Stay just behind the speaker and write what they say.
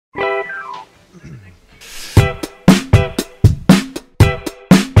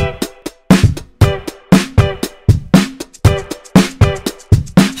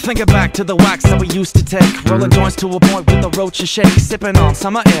Think it back to the wax that we used to take, rolling joints to a point with the roach and shake, sipping on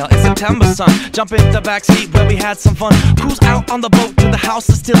summer ale in September sun. Jump in the backseat where we had some fun, cruise out on the boat to the house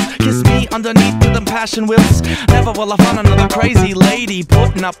of stills, kiss me underneath to them passion wheels. Never will I find another crazy lady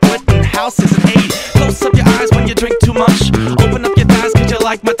putting up wooden houses in 80. Close up your eyes when you drink too much, open up your thighs cause you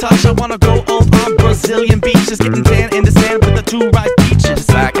like my touch. I wanna go old on Brazilian beaches, getting tan in the sand with the two ripe peaches.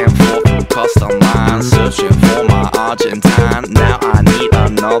 Back and forth through custom lines, searching for my Argentine. Now I need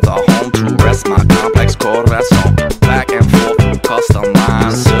another home to rest my complex corazon. Back and forth through custom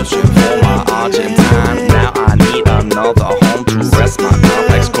lines, searching for my Argentine. Now I need another home to rest my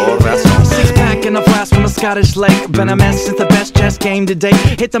complex corazon. Six pack in a flask from a Scottish lake, been a mess since the best chess game today.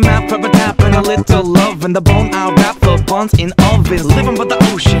 Hit the map for a tap and a little love, and the bone I'll wrap for buns in ovens. Living by the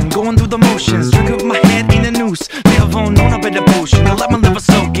ocean, going through the motions, drink with my head in a noose. Never known a better potion, I let my liver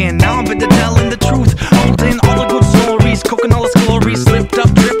soak in. Now I'm better telling the truth, holding all the good stories, cooking all the glories, slipped up,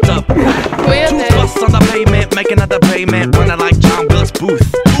 tripped up. Two busts on the pavement, making another payment, running like John Wilkes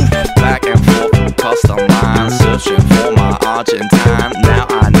Booth. Back and forth through custom lines, searching for my Argentine. Now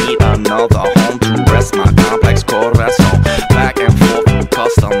I need another home to rest my complex corazon. Back and forth through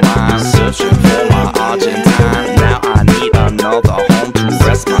custom lines, searching for my Argentine. Now I need another home to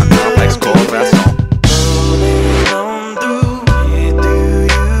rest my complex corazon.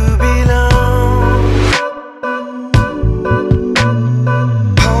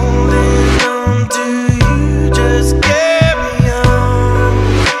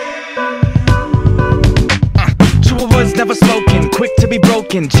 Never spoken, quick to be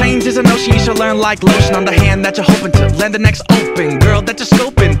broken. Change is a notion you should learn like lotion on the hand that you're hoping to land the next open. Girl that you're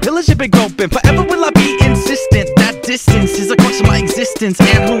scoping, pillars you've been groping. Forever will I be insistent, that distance is a crux of my existence.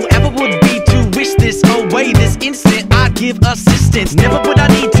 And whoever would be to wish this away this instant, I'd give assistance. Never would I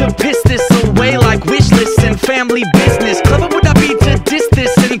need to piss this away like wish lists and family business. Clever would I be